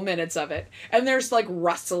a couple minutes of it. And there's, like,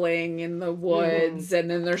 rustling in the woods, and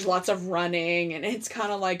then there's lots of running, and it's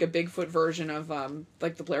kind of like a Bigfoot version of,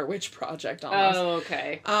 like, the Blair Witch Project, almost. Oh,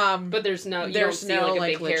 okay. But there's no like,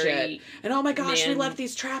 big legit. Hairy and, oh my gosh, we left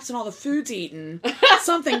these traps and all the food's eaten.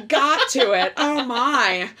 Something got to it. Oh,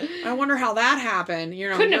 my. I wonder how that happened. You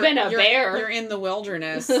know, couldn't have been a bear. You're in the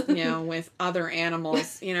wilderness, you know, with other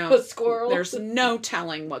animals, you know. A squirrel. There's no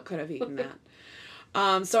telling what could have eaten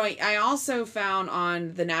that. So I also found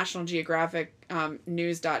on the National Geographic,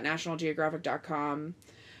 news.nationalgeographic.com,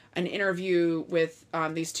 an interview with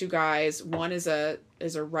these two guys. One is a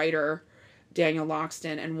writer, Daniel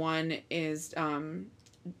Loxton, and one is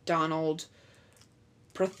Donald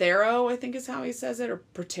Prothero, I think is how he says it, or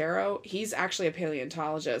Protero. He's actually a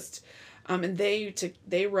paleontologist. And they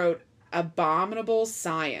wrote Abominable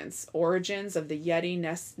Science, Origins of the Yeti,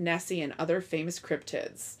 Nessie, and Other Famous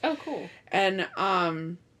Cryptids. Oh, cool. And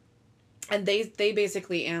they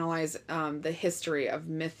basically analyze the history of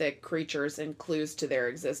mythic creatures and clues to their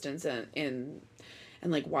existence and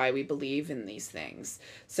like why we believe in these things.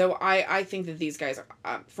 So I think that these guys,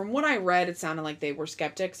 from what I read, it sounded like they were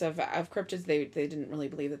skeptics of cryptids. They didn't really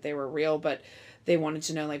believe that they were real, but they wanted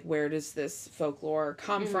to know, like, where does this folklore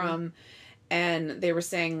come from? And they were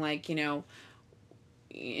saying, like, you know,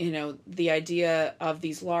 the idea of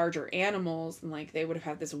these larger animals, and, like, they would have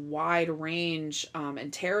had this wide range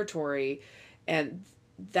and territory, and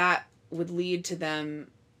that would lead to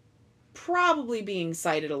them probably being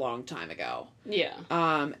sighted a long time ago. Yeah.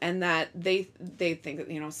 And that they think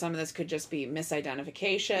that, you know, some of this could just be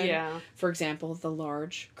misidentification. Yeah. For example, the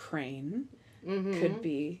large crane could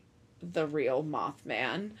be the real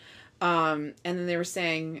Mothman. And then they were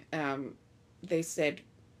saying, they said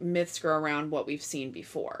myths grow around what we've seen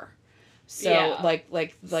before. So like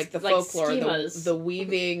the folklore, the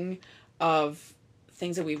weaving of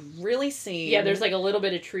things that we've really seen. Yeah, there's like a little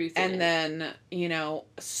bit of truth in it. And then, you know,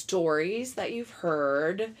 stories that you've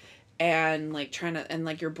heard, and like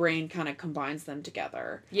your brain kind of combines them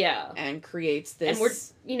together. Yeah. And creates this. And we're,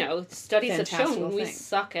 you know, studies have shown we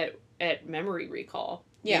suck at memory recall.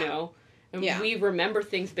 Yeah. You know? And we remember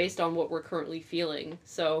things based on what we're currently feeling.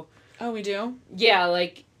 So. Oh, we do? Yeah,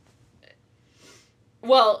 like,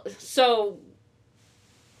 well, so,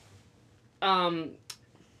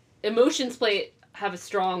 emotions have a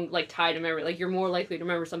strong, like, tie to memory. Like, you're more likely to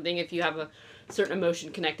remember something if you have a certain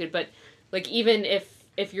emotion connected. But, like, even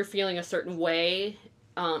if you're feeling a certain way,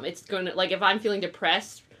 it's going to, like, if I'm feeling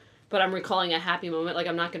depressed, but I'm recalling a happy moment, like,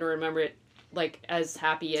 I'm not going to remember it, like, as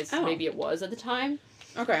happy as maybe it was at the time.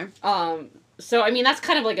 Okay. So, I mean, that's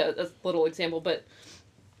kind of like a little example, but...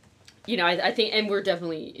 You know, I think, and we're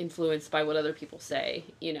definitely influenced by what other people say,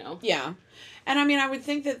 you know? Yeah. And I mean, I would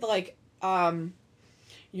think that, like,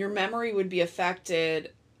 your memory would be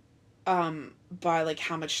affected by, like,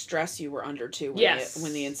 how much stress you were under, too,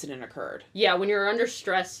 when the incident occurred. Yeah, when you're under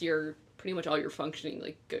stress, pretty much all your functioning,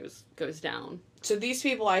 like, goes down. So these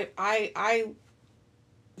people, I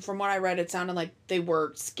from what I read, it sounded like they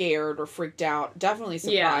were scared or freaked out, definitely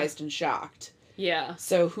surprised and shocked. Yeah.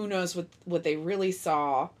 So who knows what they really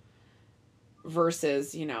saw.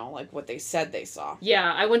 versus, like what they said they saw.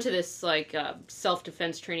 Yeah, I went to this like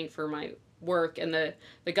self-defense training for my work, and the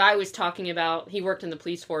guy was talking about, he worked in the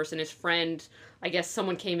police force, and his friend, I guess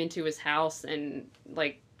someone came into his house and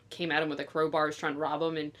like came at him with a crowbar, was trying to rob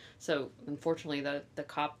him, and so unfortunately the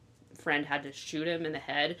cop friend had to shoot him in the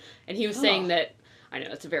head, and he was saying that, I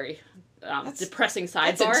know it's a very depressing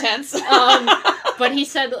sidebar. That's intense. But he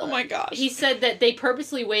said, oh my gosh, he said that they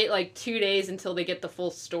purposely wait like 2 days until they get the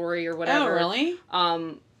full story or whatever. Oh, really?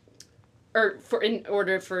 Or in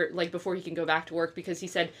order for like before he can go back to work, because he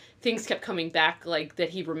said things kept coming back like that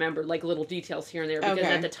he remembered, like little details here and there, because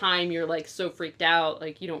at the time you're like so freaked out,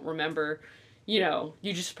 like you don't remember, you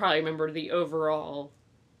just probably remember the overall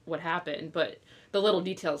what happened, but the little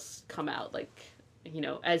details come out like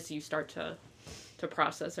as you start to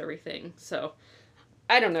process everything. So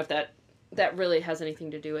I don't know if that really has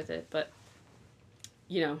anything to do with it, but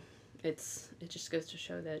it just goes to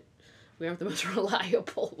show that we aren't the most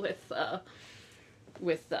reliable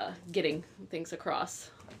with getting things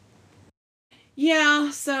across.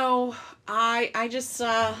 Yeah, so I just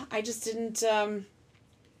didn't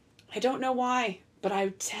I don't know why, but I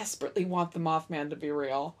desperately want the Mothman to be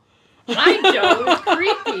real. I don't. It's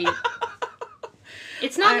creepy.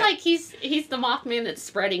 It's not like he's the Mothman that's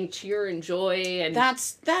spreading cheer and joy and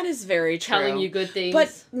that is very true. Telling you good things.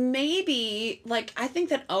 But maybe I think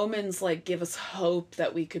that omens give us hope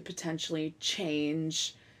that we could potentially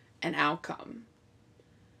change an outcome.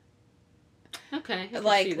 Okay.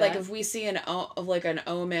 Like if we see an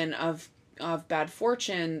omen of bad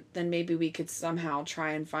fortune, then maybe we could somehow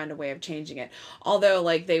try and find a way of changing it.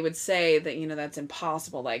 Although they would say that that's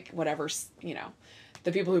impossible, whatever,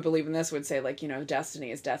 the people who believe in this would say destiny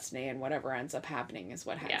is destiny, and whatever ends up happening is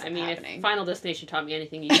what ends up happening. If Final Destination taught me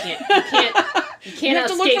anything, you can't you have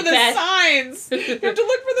to look for the signs. You have to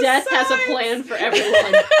look for the death signs. Death has a plan for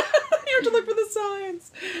everyone. You have to look for the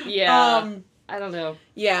signs. Yeah. I don't know.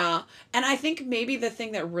 Yeah. And I think maybe the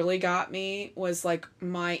thing that really got me was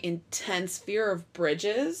my intense fear of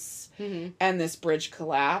bridges and this bridge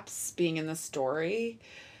collapse being in the story.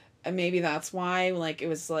 And maybe that's why it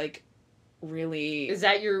was really... Is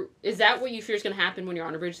that what you fear is going to happen when you're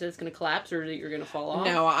on a bridge, that it's going to collapse, or that you're going to fall off?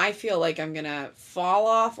 No, I feel like I'm going to fall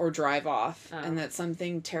off or drive off, and that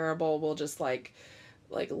something terrible will just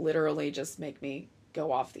literally just make me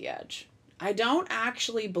go off the edge. I don't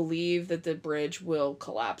actually believe that the bridge will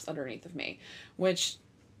collapse underneath of me, which,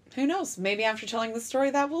 who knows? Maybe after telling the story,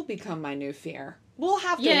 that will become my new fear. We'll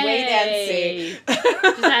have to wait and see.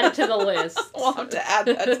 Just add it to the list. We'll have to add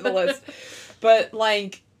that to the list. But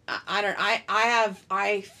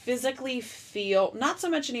I physically feel, not so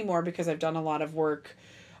much anymore because I've done a lot of work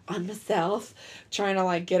on myself trying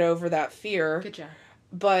to get over that fear. Good job.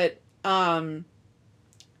 But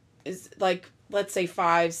is let's say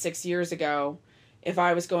 5-6 years ago, if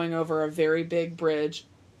I was going over a very big bridge,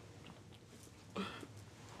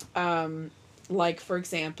 for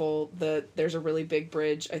example, there's a really big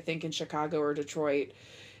bridge, I think in Chicago or Detroit,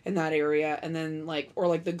 in that area, and then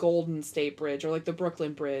or the Golden State Bridge, or the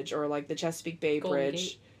Brooklyn Bridge, or the Chesapeake Bay Golden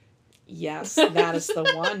Bridge. Gate. Yes, that is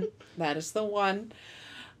the one. That is the one.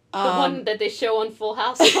 The one that they show on Full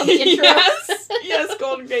House on the intro. Yes,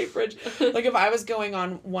 Golden Gate Bridge. If I was going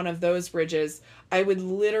on one of those bridges, I would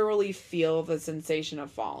literally feel the sensation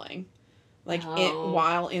of falling,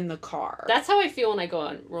 while in the car. That's how I feel when I go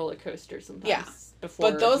on roller coasters sometimes. Yeah,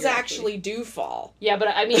 but those actually do fall. Yeah, but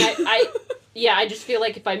I mean, I just feel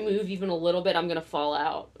like if I move even a little bit, I'm gonna fall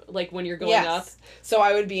out. When you're going up. So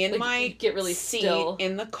I would be in my get really seat still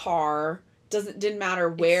in the car. Didn't matter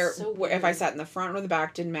where if I sat in the front or the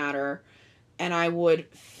back, didn't matter, and I would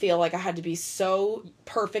feel like I had to be so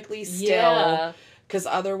perfectly still, because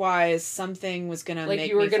otherwise something was gonna make me fall.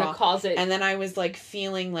 You were gonna cause it. And then I was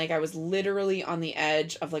feeling like I was literally on the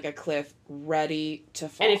edge of a cliff, ready to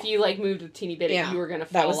fall. And if you moved a teeny bit, you were gonna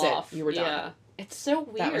fall off. That was it. You were done. Yeah, it's so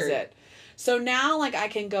weird. That was it. So now I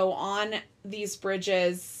can go on these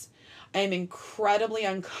bridges. I am incredibly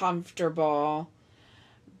uncomfortable.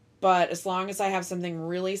 But as long as I have something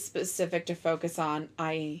really specific to focus on,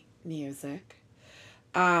 i.e. music,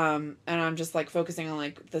 and I'm just focusing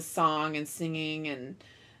on the song and singing, and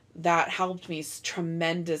that helped me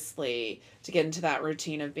tremendously to get into that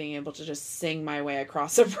routine of being able to just sing my way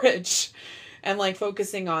across a bridge, and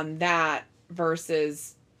focusing on that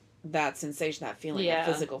versus that sensation, that feeling, that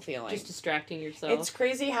physical feeling. Just distracting yourself. It's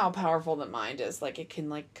crazy how powerful the mind is. It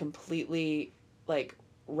can completely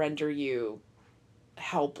render you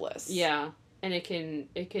helpless. Yeah. And it can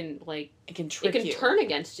trick you. It can turn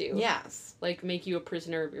against you. Yes. Make you a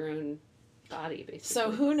prisoner of your own body, basically. So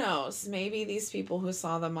who knows? Maybe these people who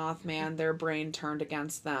saw the Mothman, their brain turned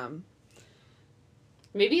against them.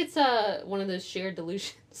 Maybe it's one of those shared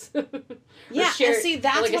delusions. Yeah, shared, and see,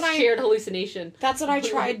 that's like what a shared hallucination. That's what I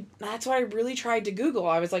tried. That's what I really tried to Google.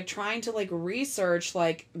 I was like trying to like research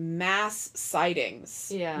like mass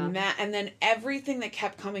sightings. Yeah. And then everything that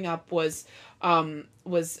kept coming up was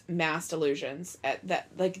mass delusions. That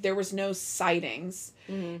like there was no sightings.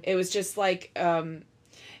 Mm-hmm. It was just like and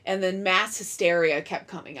then mass hysteria kept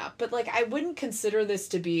coming up. But like I wouldn't consider this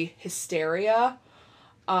to be hysteria.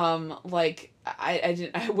 Like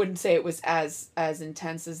I wouldn't say it was as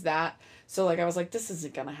intense as that. So like I was like, this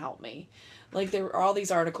isn't gonna help me. Like there were all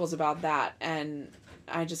these articles about that, and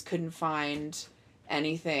I just couldn't find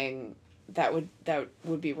anything that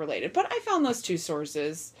would be related. But I found those two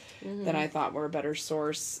sources that I thought were a better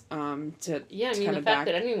source. To the fact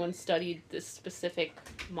that anyone studied this specific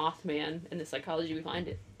Mothman and the psychology behind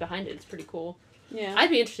it is pretty cool. Yeah, I'd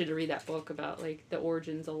be interested to read that book about like the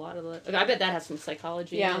origins. A lot of the. I bet that has some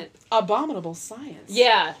psychology in it. Abominable Science.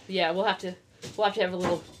 Yeah. We'll have to have a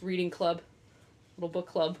little reading club, little book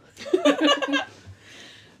club.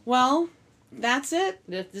 Well, that's it.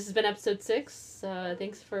 This has been episode 6.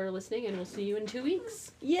 Thanks for listening, and we'll see you in 2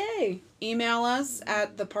 weeks. Yay! Email us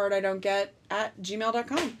at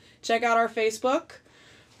thepartidon'tget@gmail.com. Check out our Facebook.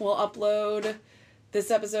 We'll upload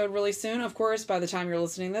this episode really soon. Of course, by the time you're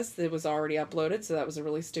listening to this, it was already uploaded, so that was a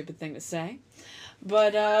really stupid thing to say.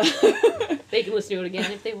 But, they can listen to it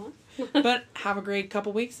again if they want. But have a great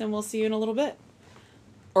couple weeks, and we'll see you in a little bit.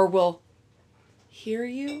 Or we'll hear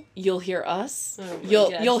you. You'll hear us. Oh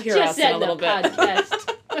you'll hear us in a little bit.